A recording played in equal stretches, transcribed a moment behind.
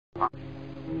Who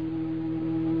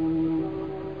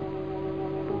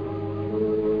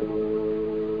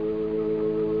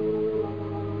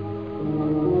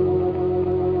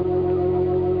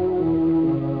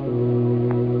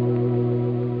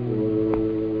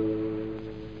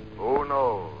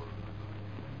knows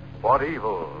what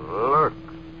evil lurks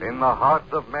in the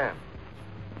hearts of men?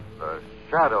 The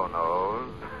Shadow knows.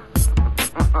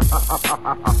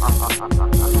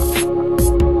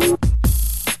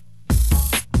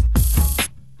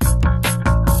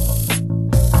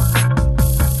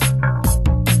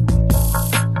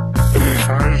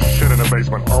 I sit in a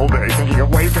basement all day thinking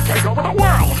of ways to take over the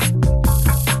world.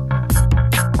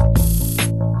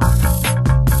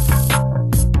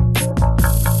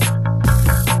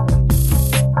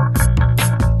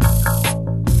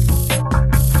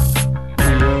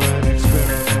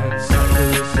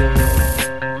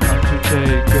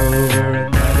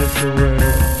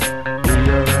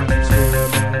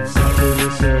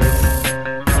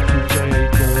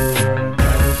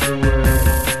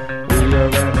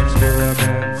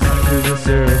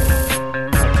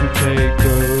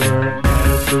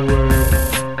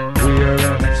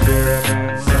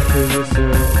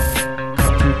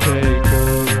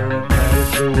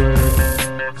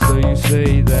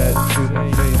 Say that to my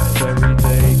face every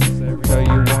day. Tell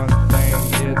you one thing,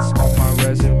 it's on my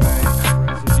resume.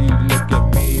 You look at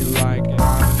me like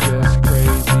I'm just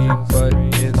crazy, but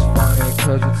it's funny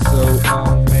cause it's so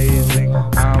amazing.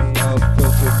 I'm a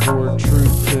filter for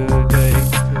truth today.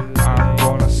 I'm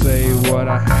gonna say what I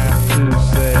have to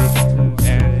say,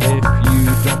 and if you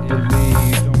don't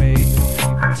believe me,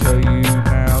 I'll tell you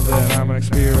now that I'm an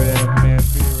experiment.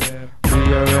 We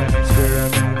are an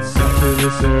experiment sent to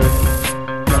this earth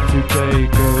to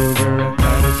take over, and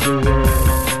that is the word.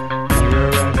 We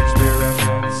are an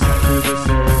experiment sent to this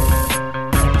earth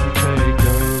to take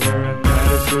over, and that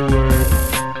is the word.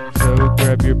 So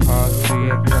grab your posse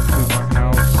and come to my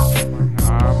house.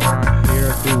 I'm not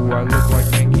here, do I look like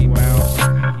Mickey Mouse?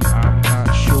 I'm not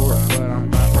short, but I'm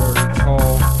not very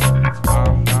tall.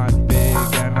 I'm not big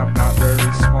and I'm not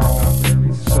very small.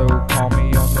 So call me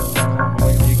on the phone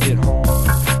when you get home.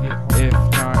 If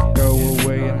not, go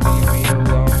away and leave me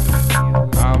alone.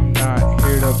 I'm not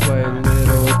here to play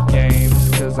little games,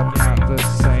 cause I'm not the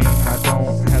same. I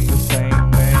don't have the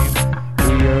same name.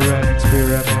 We are an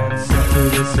experiment sent to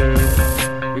this earth.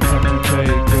 We come to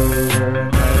take over, and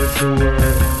that is the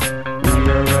word. We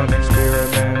are an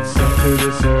experiment sent to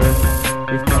this earth.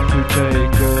 We've come to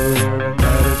take over, and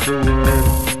that is the word.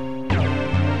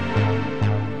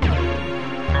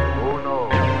 Who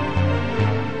knows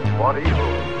what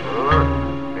evil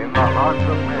lurks in the hearts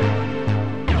of men?